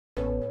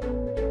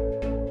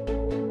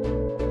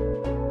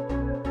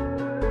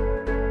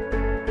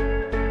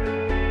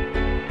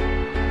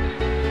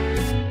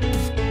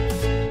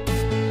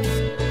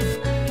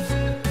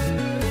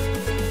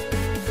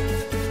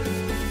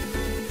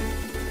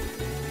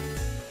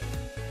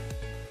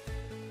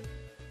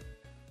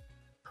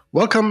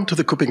Welcome to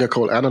the Kupinger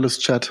Cole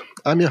Analyst Chat.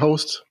 I'm your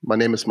host. My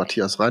name is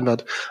Matthias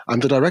Reinwarth. I'm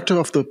the director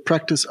of the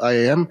practice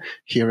IAM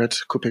here at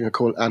Kupinger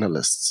Cole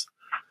Analysts.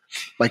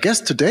 My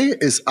guest today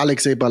is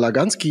Alexey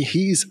Balagansky.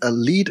 He's a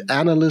lead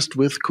analyst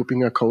with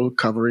Kupinger Cole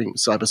covering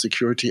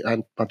cybersecurity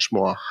and much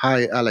more.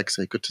 Hi,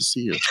 Alexey. Good to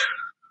see you.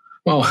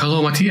 Well,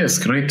 hello, Matthias.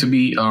 Great to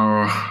be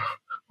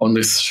on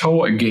this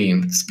show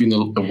again. It's been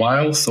a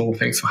while, so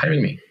thanks for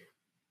having me.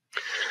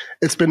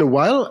 It's been a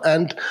while,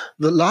 and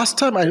the last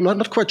time, I'm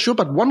not quite sure,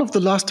 but one of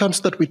the last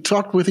times that we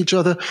talked with each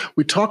other,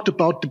 we talked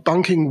about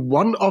debunking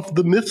one of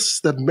the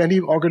myths that many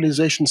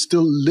organizations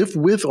still live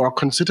with or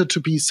consider to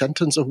be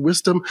sentence of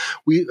wisdom.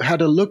 We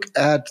had a look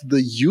at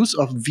the use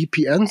of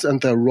VPNs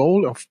and their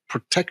role of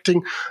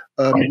protecting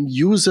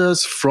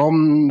users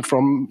from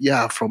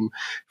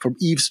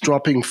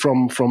eavesdropping,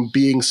 from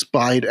being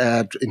spied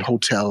at in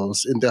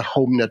hotels, in their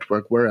home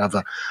network,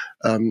 wherever.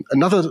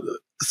 Another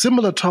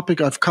similar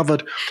topic I've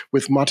covered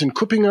with Martin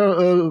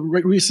Kupinger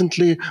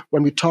recently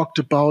when we talked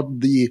about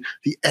the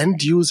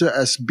end user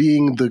as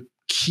being the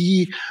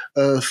key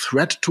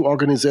threat to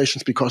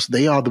organizations because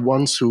they are the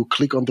ones who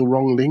click on the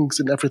wrong links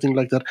and everything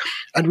like that.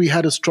 And we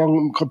had a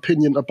strong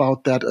opinion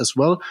about that as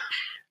well.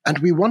 And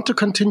we want to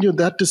continue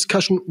that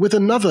discussion with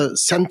another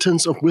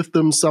sentence of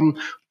wisdom, some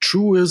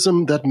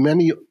truism that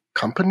many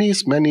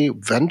companies, many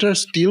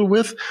vendors deal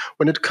with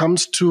when it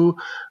comes to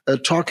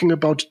talking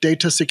about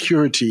data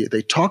security.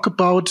 They talk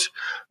about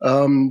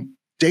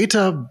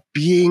data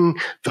being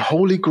the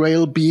holy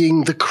grail,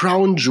 being the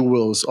crown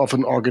jewels of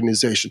an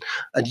organization.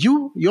 And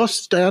your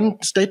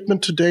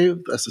statement today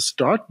as a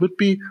start would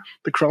be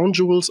the crown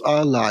jewels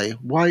are a lie.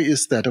 Why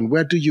is that? And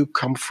where do you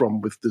come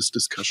from with this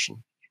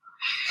discussion?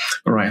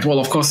 Right. Well,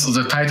 of course,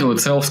 the title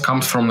itself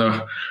comes from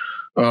the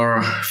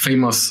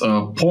famous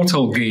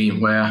Portal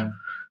game where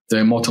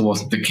the motto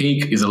was "the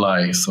cake is a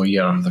lie." So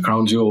yeah, the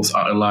crown jewels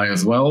are a lie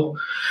as well.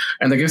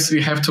 And I guess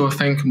we have to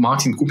thank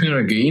Martin Kupinger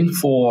again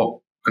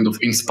for kind of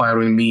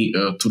inspiring me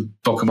to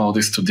talk about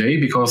this today,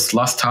 because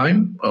last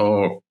time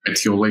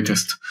at your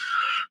latest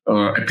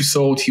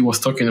episode, he was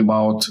talking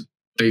about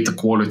data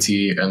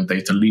quality and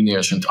data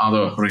lineage and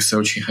other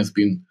research he has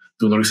been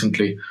doing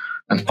recently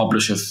and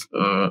published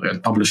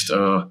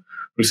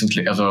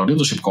recently as a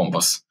leadership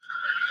compass.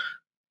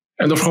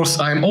 And of course,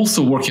 I'm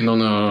also working on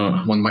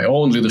my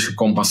own leadership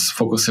compass,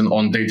 focusing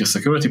on data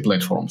security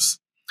platforms.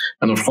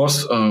 And of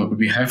course,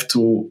 we have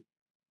to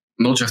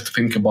not just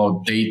think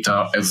about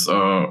data as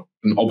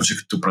an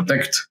object to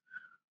protect,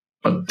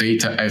 but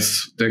data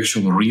as the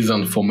actual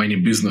reason for many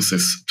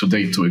businesses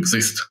today to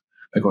exist.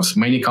 Because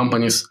many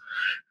companies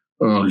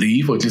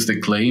live, or at least they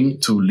claim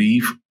to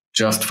live,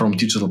 just from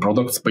digital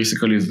products.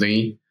 Basically,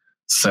 they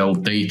sell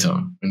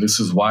data. And this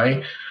is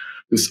why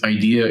this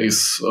idea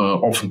is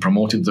often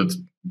promoted that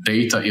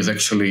data is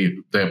actually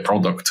their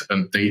product,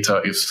 and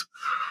data is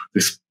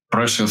this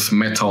precious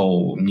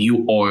metal,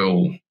 new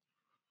oil,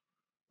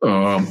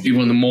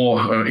 even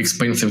more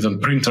expensive than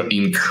printer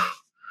ink,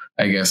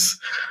 I guess.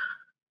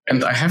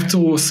 And I have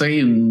to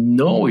say,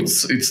 no,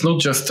 it's not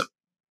just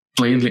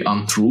plainly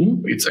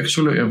untrue. It's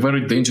actually a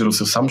very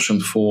dangerous assumption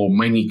for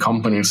many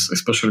companies,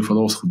 especially for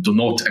those who do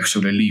not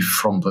actually live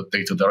from the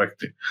data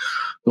directly.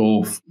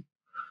 So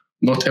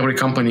not every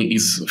company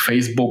is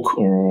Facebook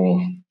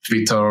or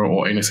Twitter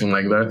or anything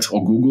like that,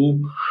 or Google.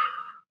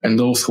 And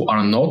those who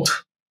are not,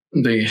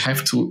 they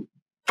have to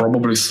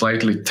probably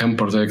slightly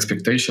temper their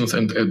expectations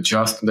and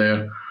adjust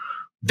their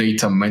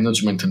data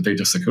management and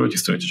data security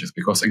strategies.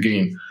 Because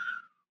again,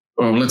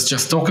 let's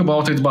just talk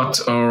about it,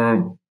 but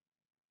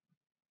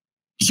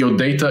your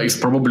data is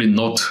probably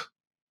not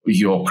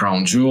your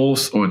crown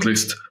jewels, or at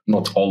least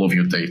not all of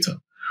your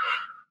data.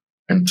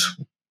 And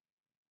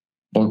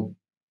well,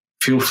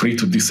 feel free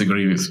to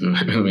disagree with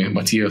me,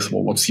 Matthias.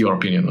 What's your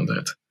opinion on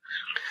that?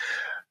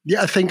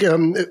 Yeah, I think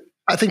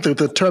that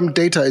the term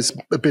data is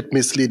a bit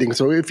misleading.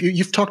 So if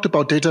you've talked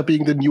about data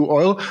being the new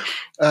oil,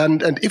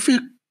 and if we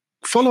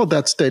follow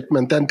that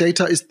statement, then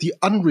data is the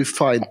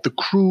unrefined, the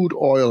crude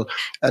oil.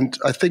 And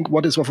I think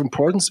what is of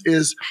importance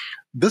is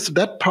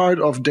that part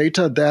of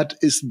data that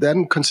is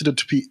then considered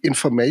to be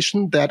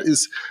information that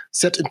is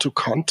set into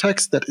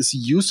context, that is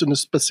used in a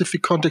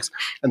specific context,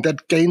 and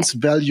that gains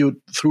value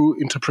through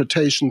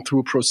interpretation,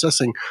 through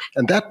processing.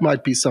 And that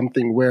might be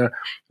something where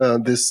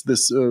this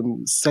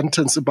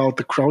sentence about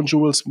the crown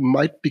jewels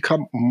might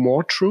become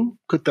more true.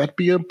 Could that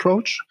be an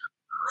approach?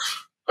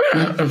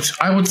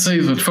 I would say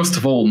that, first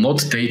of all,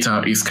 not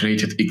data is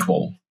created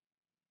equal.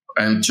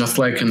 And just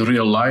like in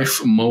real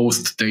life,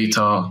 most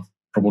data,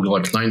 probably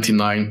like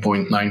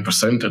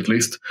 99.9% at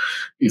least,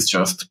 is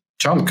just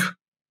junk.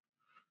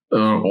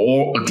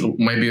 Or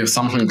maybe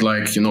something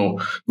like,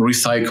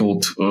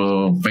 recycled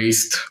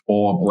waste,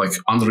 or like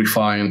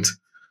unrefined,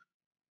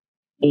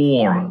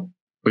 or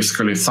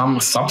basically some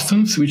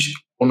substance which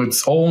on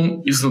its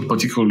own isn't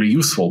particularly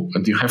useful.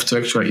 And you have to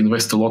actually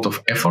invest a lot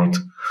of effort,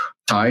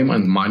 time,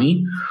 and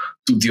money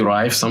to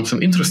derive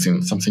something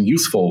interesting, something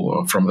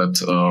useful from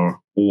that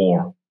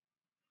ore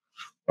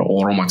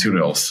or raw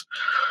materials.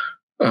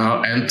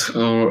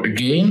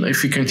 Again,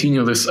 if we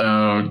continue this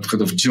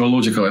kind of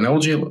geological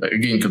analogy,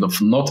 again, kind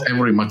of not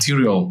every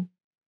material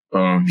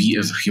we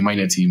as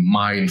humanity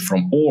mine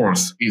from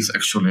ores is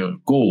actually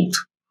gold.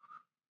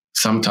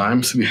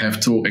 Sometimes we have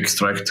to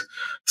extract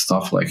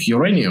stuff like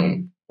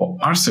uranium or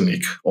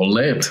arsenic or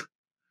lead.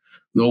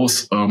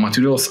 Those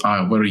materials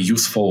are very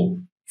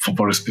useful for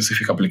very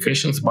specific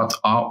applications, but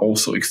are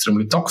also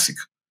extremely toxic.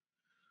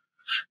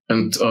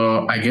 And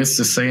I guess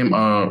the same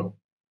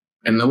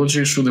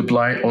analogy should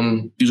apply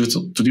to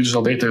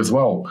digital data as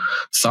well.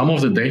 Some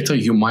of the data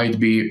you might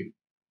be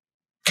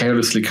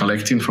carelessly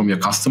collecting from your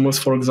customers,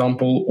 for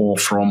example, or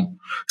from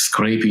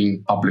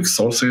scraping public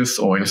sources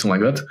or anything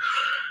like that,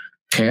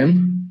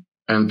 can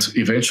and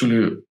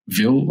eventually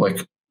will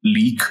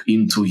leak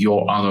into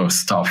your other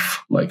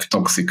stuff, like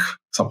toxic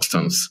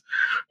substance,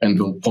 and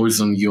will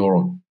poison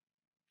your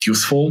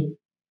useful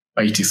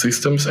IT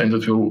systems, and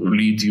it will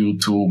lead you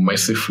to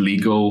massive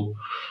legal,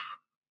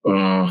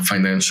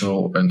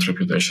 financial, and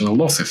reputational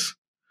losses.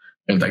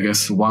 And I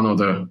guess one of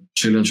the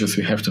challenges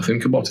we have to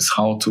think about is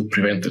how to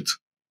prevent it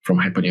from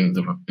happening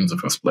in the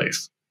first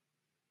place.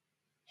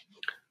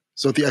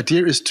 So the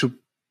idea is to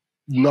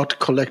not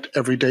collect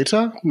every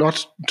data,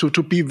 not to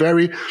be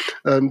very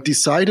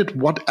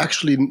decided what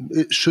actually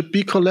should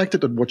be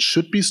collected and what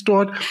should be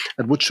stored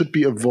and what should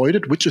be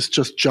avoided, which is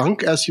just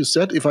junk, as you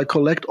said. If I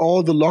collect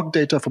all the log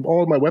data from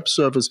all my web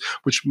servers,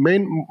 which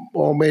may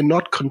or may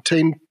not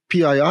contain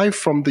PII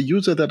from the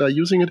user that are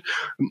using it,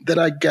 then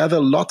I gather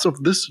lots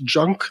of this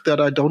junk that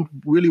I don't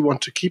really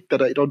want to keep,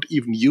 that I don't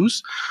even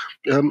use.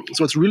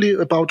 So it's really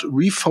about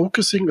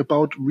refocusing,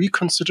 about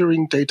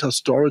reconsidering data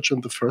storage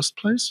in the first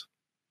place.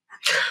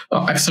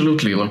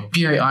 Absolutely. Like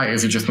PII,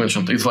 as you just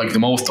mentioned, is like the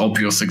most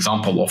obvious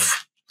example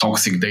of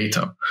toxic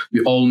data.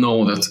 We all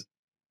know that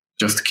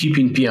just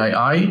keeping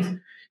PII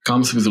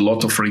comes with a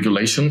lot of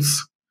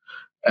regulations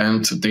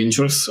and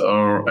dangers.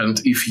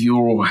 And if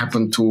you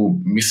happen to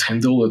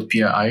mishandle that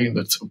PII,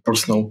 that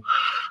personal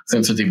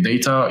sensitive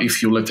data,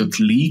 if you let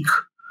it leak,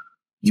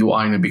 you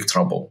are in a big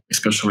trouble,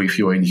 especially if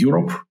you're in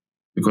Europe,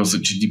 because the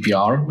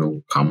GDPR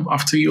will come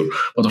after you.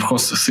 But of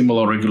course,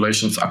 similar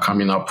regulations are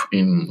coming up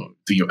in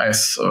the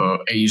US,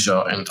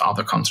 Asia, and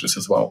other countries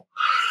as well.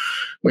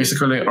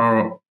 Basically,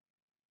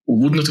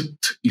 wouldn't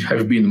it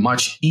have been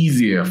much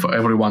easier for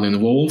everyone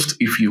involved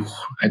if you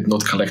had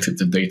not collected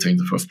the data in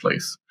the first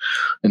place?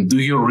 And do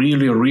you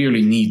really,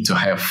 really need to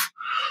have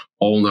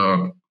all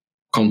the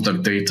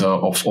contact data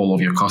of all of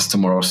your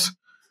customers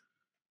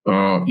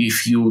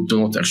if you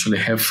do not actually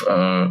have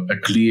a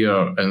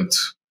clear and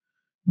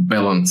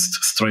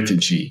balanced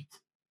strategy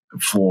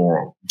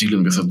for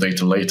dealing with the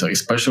data later,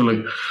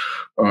 especially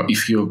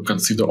if you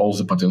consider all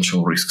the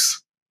potential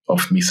risks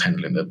of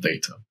mishandling that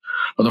data?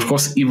 But of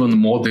course, even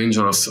more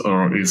dangerous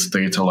is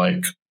data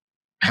like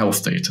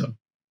health data,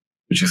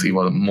 which is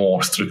even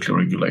more strictly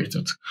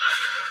regulated.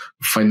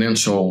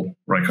 Financial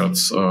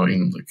records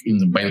in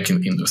the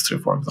banking industry,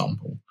 for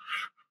example.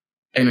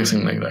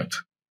 Anything like that.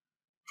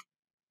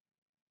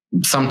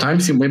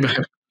 Sometimes you maybe have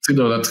to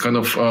consider that kind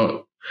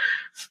of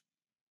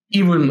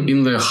even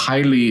in the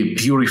highly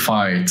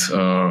purified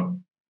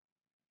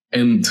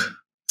end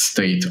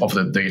state of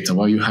the data,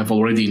 where you have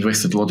already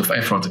invested a lot of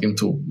effort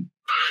into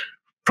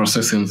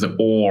processing the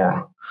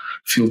ore,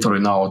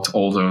 filtering out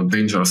all the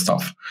dangerous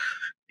stuff,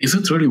 is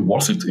it really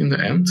worth it in the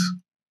end?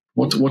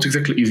 What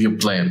exactly is your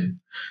plan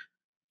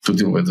to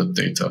deal with the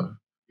data?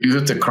 Is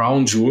it a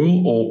crown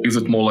jewel, or is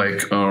it more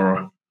like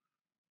a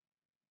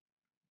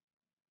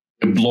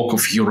block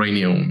of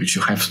uranium which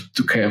you have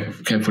to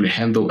carefully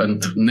handle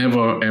and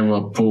never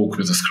ever poke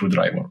with a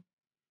screwdriver?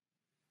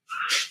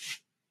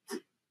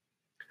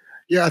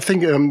 Yeah, I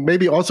think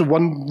maybe also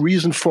one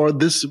reason for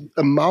this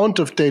amount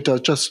of data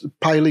just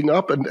piling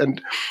up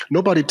and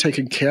nobody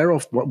taking care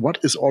of what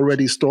is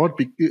already stored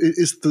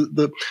is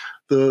the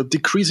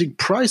decreasing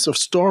price of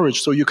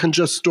storage. So you can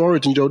just store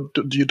it, and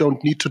you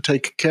don't need to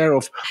take care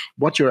of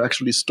what you're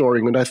actually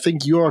storing. And I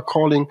think you are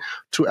calling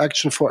to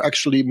action for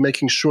actually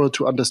making sure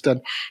to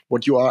understand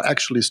what you are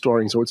actually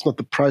storing. So it's not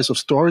the price of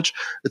storage;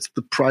 it's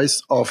the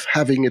price of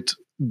having it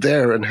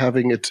there and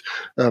having it,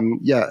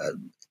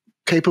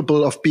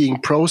 capable of being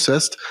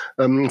processed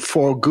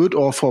for good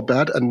or for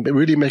bad, and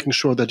really making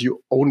sure that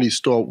you only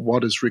store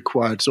what is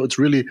required. So it's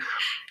really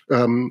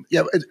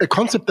a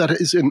concept that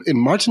is in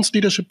Martin's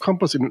leadership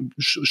compass, and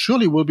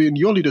surely will be in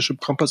your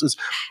leadership compass, is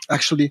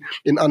actually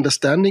in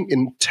understanding,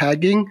 in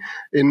tagging,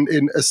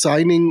 in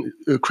assigning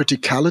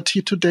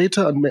criticality to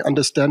data, and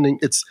understanding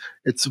its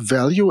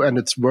value and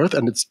its worth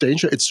and its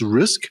danger, its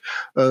risk.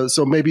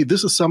 So maybe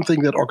this is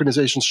something that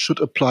organizations should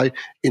apply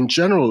in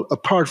general,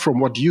 apart from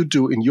what you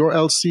do in your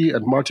LC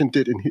and Martin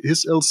did in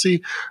his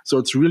LC. So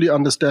it's really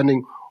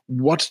understanding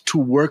what to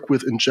work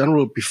with in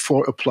general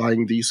before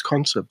applying these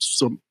concepts.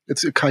 So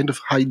it's a kind of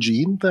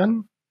hygiene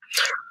then?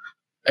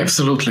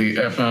 Absolutely.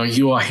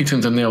 You are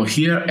hitting the nail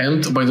here.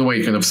 And by the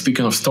way, kind of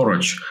speaking of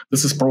storage,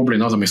 this is probably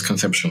another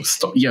misconception.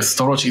 Yes,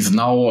 storage is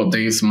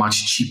nowadays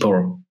much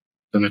cheaper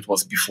than it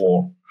was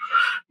before,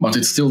 but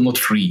it's still not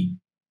free.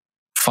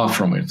 Far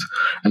from it.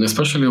 And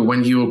especially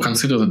when you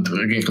consider that,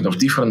 again, kind of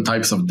different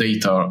types of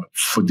data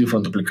for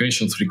different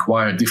applications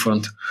require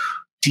different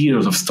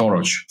tiers of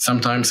storage.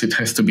 Sometimes it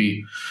has to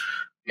be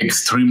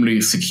extremely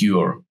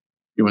secure,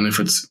 even if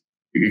it's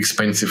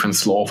expensive and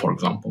slow, for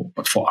example.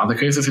 But for other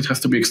cases, it has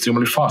to be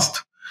extremely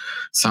fast.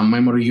 Some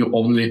memory you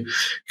only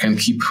can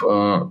keep,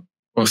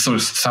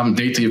 some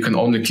data you can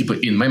only keep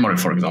in memory,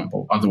 for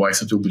example.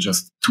 Otherwise, it will be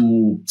just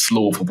too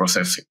slow for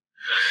processing.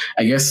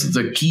 I guess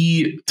the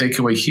key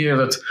takeaway here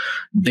that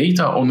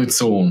data on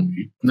its own,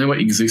 it never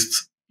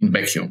exists in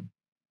vacuum.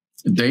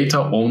 Data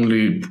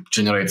only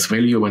generates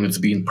value when it's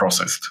being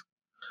processed.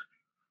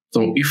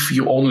 So if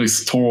you only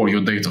store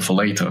your data for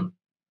later,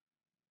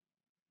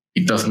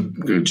 it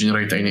doesn't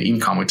generate any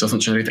income, it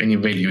doesn't generate any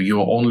value.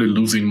 You're only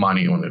losing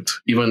money on it,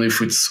 even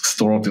if it's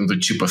stored in the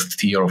cheapest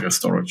tier of your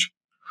storage.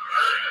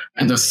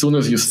 And as soon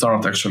as you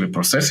start actually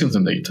processing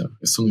the data,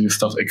 as soon as you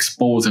start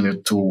exposing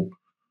it to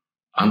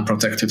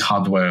unprotected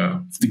hardware,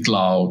 the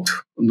cloud,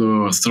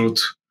 the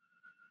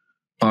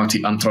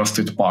third-party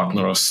untrusted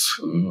partners,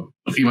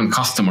 even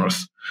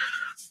customers,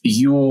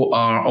 you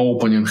are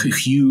opening a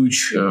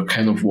huge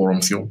can of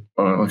worms. You're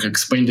like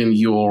expanding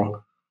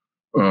your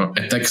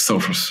attack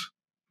surface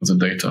of the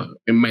data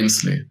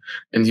immensely,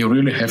 and you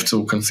really have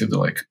to consider,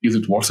 like, is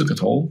it worth it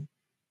at all?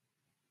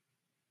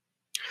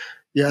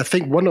 Yeah, I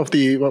think one of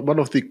the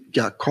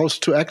calls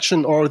to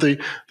action, or the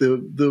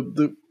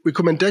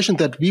recommendation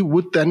that we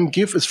would then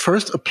give, is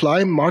first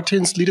apply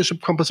Martin's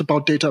leadership compass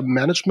about data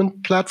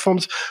management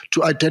platforms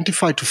to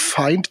identify, to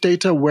find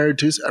data where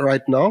it is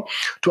right now,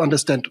 to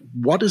understand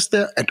what is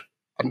there and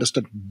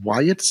understand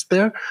why it's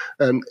there,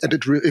 and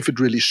if it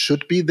really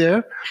should be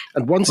there.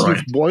 And once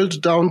you've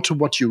boiled down to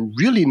what you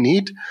really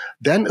need,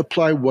 then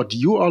apply what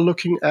you are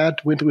looking at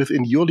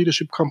within your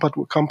leadership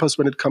compass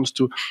when it comes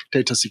to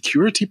data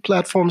security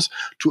platforms,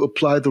 to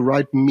apply the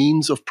right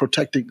means of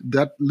protecting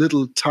that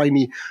little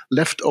tiny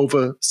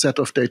leftover set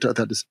of data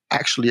that is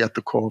actually at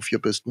the core of your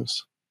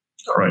business.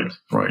 Right.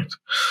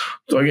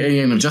 So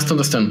again, just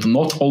understand,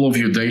 not all of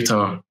your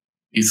data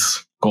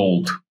is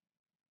gold.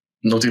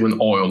 Not even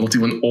oil, not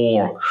even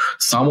ore.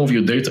 Some of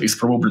your data is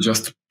probably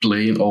just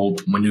plain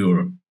old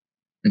manure,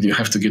 and you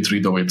have to get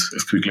rid of it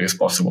as quickly as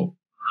possible.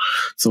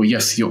 So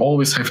yes, you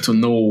always have to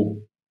know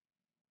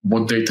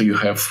what data you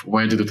have,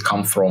 where did it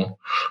come from,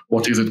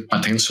 what is it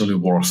potentially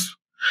worth,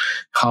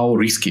 how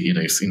risky it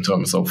is in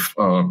terms of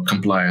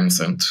compliance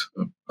and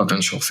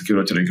potential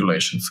security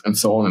regulations, and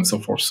so on and so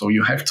forth. So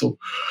you have to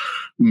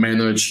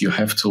manage, you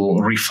have to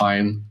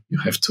refine, you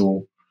have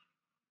to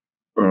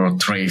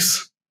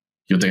trace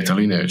your data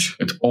lineage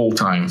at all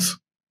times,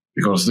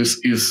 because this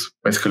is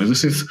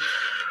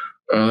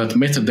that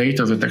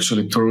metadata that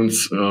actually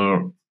turns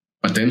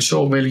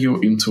potential value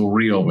into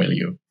real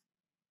value.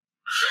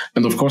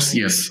 And of course,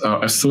 yes,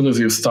 as soon as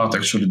you start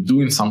actually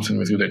doing something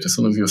with your data, as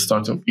soon as you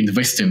start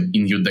investing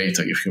in your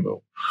data, if you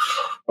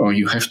will,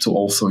 you have to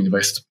also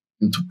invest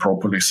into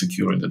properly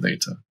securing the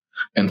data.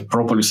 And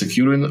properly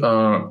securing,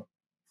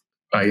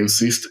 I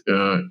insist,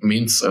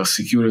 means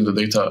securing the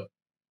data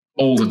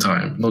all the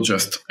time, not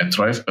just at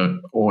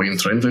or in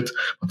transit,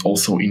 but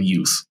also in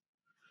use.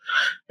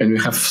 And we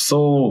have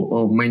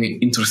so many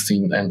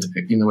interesting and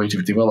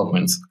innovative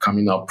developments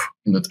coming up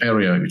in that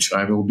area, which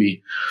I will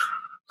be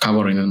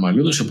covering in my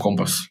leadership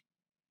compass.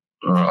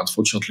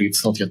 Unfortunately,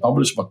 it's not yet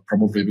published, but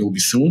probably will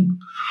be soon.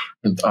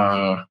 And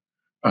I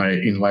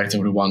invite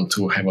everyone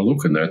to have a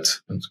look at that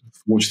and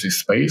watch this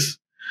space.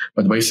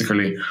 But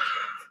basically,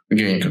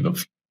 again, kind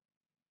of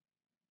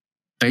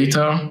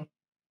data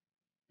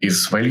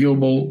is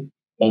valuable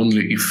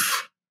only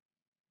if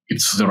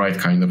it's the right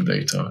kind of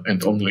data,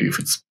 and only if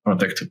it's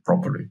protected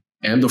properly.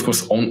 And of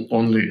course,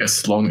 only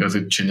as long as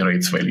it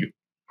generates value.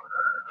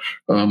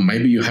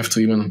 Maybe you have to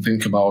even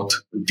think about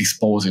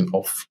disposing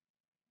of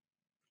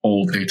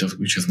old data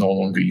which is no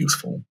longer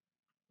useful.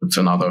 It's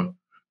another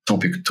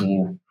topic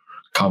to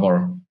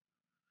cover,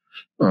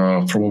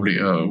 probably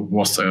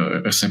was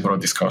a separate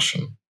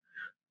discussion.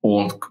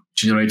 Or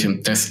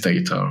generating test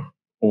data,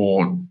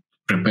 or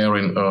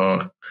preparing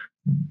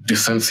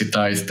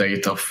desensitized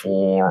data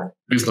for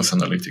business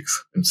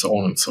analytics, and so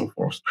on and so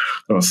forth.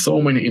 There are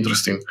so many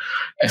interesting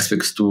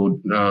aspects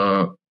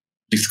to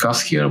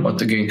discuss here,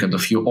 but again, kind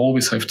of, you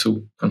always have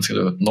to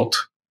consider that not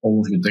all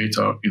of your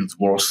data is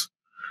worth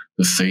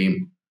the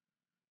same,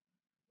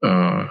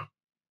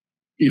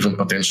 even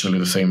potentially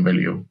the same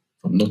value.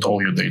 Not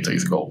all your data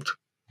is gold.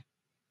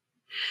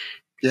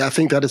 Yeah, I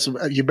think that is,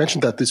 you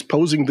mentioned that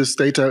disposing this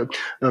data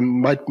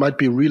might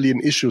be really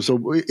an issue.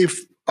 So if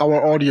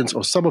our audience,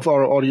 or some of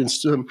our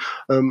audience,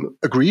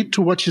 agreed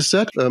to what you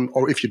said,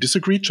 or if you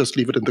disagreed, just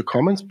leave it in the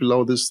comments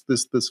below this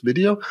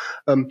video.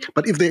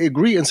 But if they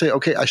agree and say,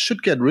 okay, I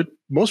should get rid,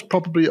 most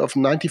probably, of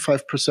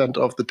 95%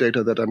 of the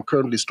data that I'm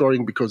currently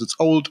storing because it's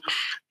old,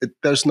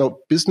 there's no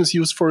business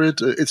use for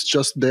it, it's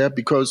just there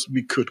because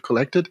we could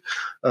collect it.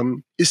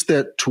 Is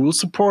there tool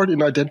support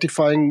in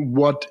identifying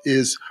what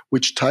is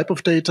which type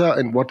of data,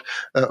 and what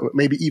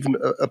maybe even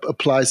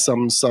apply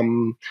some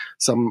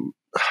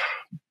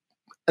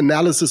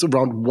analysis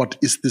around what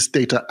is this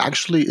data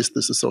actually? Is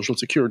this a social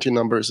security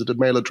number? Is it a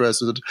mail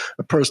address? Is it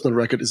a personal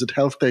record? Is it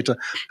health data?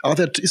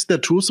 Is there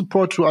tool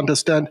support to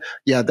understand,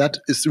 yeah, that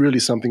is really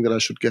something that I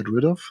should get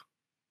rid of?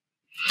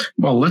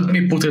 Well, let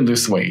me put it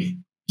this way.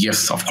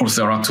 Yes, of course,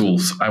 there are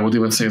tools. I would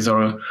even say there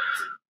are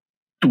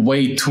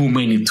way too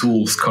many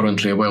tools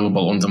currently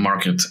available on the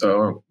market,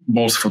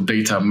 both for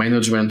data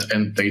management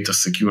and data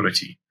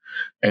security,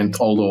 and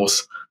all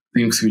those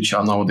things which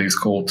are nowadays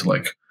called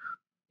like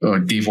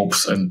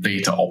DevOps and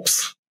data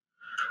ops.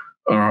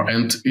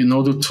 And in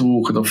order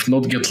to kind of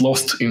not get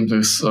lost in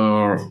this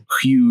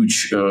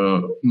huge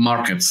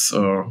markets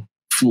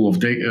full of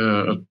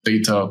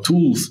data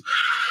tools,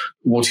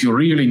 what you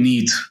really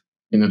need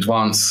in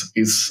advance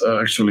is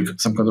actually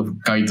some kind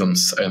of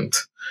guidance and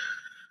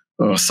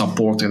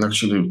support, and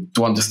actually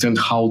to understand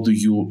how do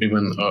you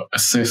even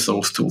assess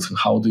those tools, and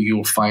how do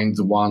you find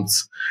the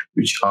ones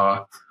which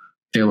are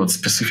tailored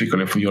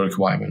specifically for your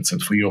requirements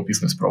and for your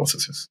business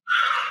processes.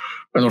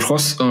 And of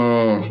course,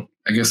 I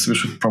guess we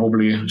should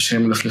probably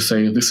shamelessly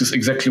say this is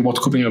exactly what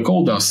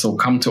KuppingerCole does. So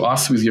come to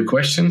us with your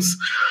questions,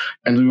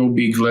 and we will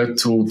be glad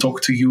to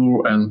talk to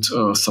you and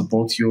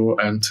support you,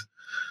 and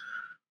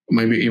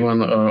maybe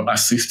even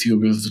assist you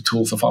with the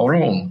tools of our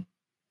own.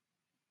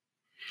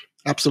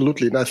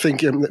 Absolutely. And I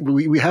think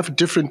we have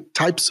different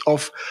types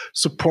of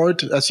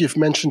support. As you've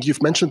mentioned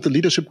the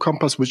Leadership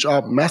Compass, which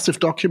are massive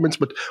documents,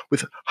 but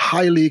with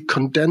highly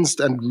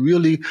condensed and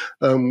really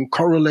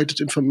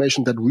correlated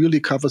information that really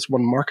covers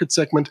one market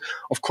segment.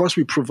 Of course,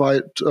 we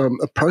provide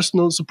a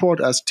personal support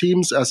as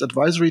teams, as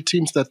advisory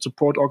teams that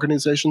support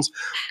organizations.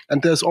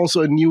 And there's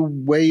also a new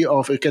way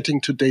of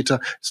getting to data.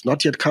 It's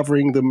not yet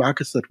covering the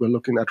markets that we're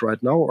looking at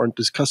right now or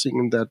discussing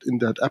in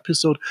that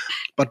episode,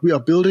 but we are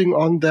building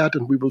on that,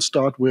 and we will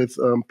start with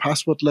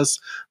passwordless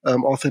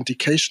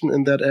authentication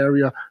in that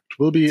area. It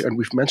will be, and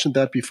we've mentioned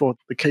that before,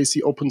 the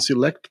KC Open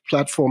Select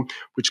platform,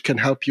 which can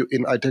help you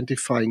in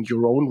identifying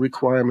your own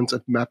requirements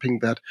and mapping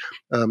that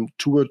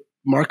to a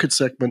market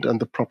segment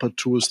and the proper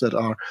tools that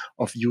are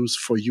of use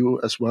for you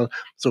as well.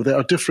 So there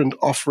are different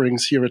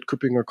offerings here at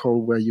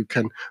KuppingerCole where you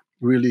can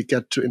really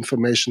get to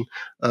information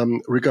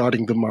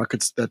regarding the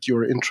markets that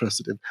you're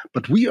interested in.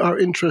 But we are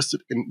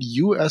interested in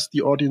you as the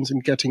audience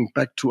in getting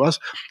back to us.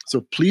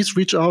 So please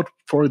reach out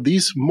for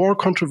these more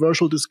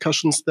controversial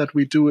discussions that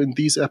we do in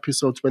these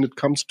episodes when it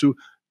comes to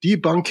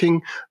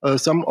debunking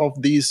some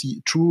of these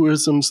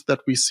truisms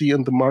that we see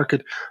in the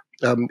market.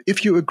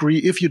 If you agree,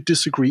 if you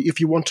disagree, if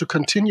you want to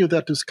continue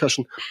that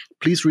discussion,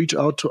 please reach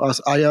out to us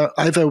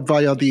either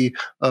via the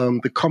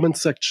comment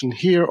section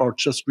here, or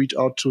just reach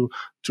out to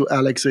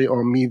Alexei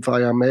or me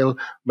via mail.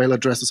 Mail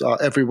addresses are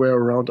everywhere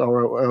around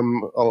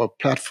our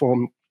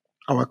platform,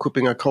 our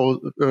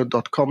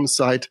KuppingerCole.com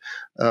site.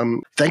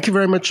 Thank you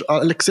very much,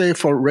 Alexei,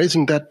 for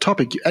raising that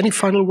topic. Any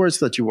final words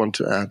that you want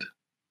to add?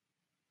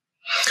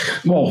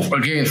 Well,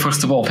 again,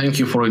 first of all, thank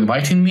you for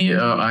inviting me.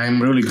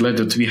 I'm really glad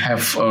that we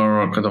have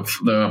kind of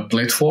the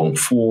platform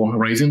for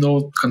raising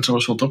those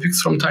controversial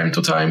topics from time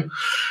to time.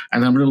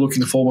 And I'm really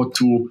looking forward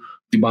to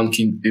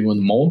debunking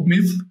even more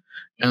myths.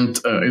 And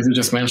as you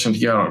just mentioned,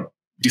 yeah,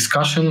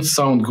 discussions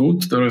sound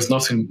good. There is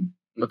nothing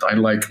that I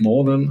like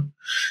more than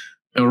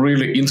a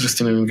really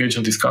interesting and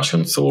engaging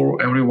discussion. So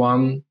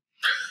everyone,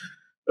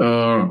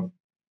 even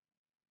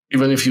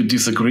if you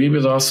disagree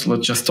with us,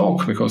 let's just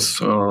talk,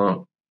 because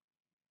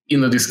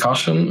in a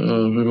discussion,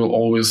 we will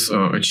always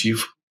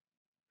achieve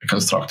a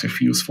constructive,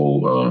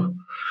 useful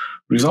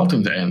result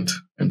in the end.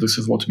 And this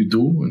is what we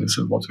do, and this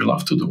is what we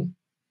love to do.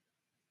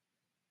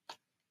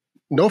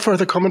 No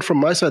further comment from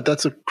my side.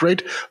 That's a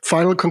great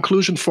final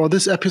conclusion for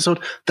this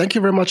episode. Thank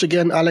you very much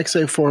again,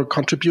 Alexei, for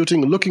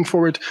contributing. Looking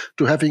forward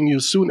to having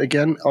you soon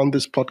again on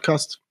this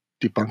podcast,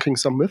 debunking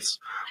some myths.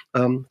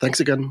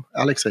 Thanks again,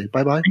 Alexei.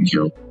 Bye-bye. Thank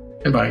you.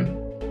 Bye-bye.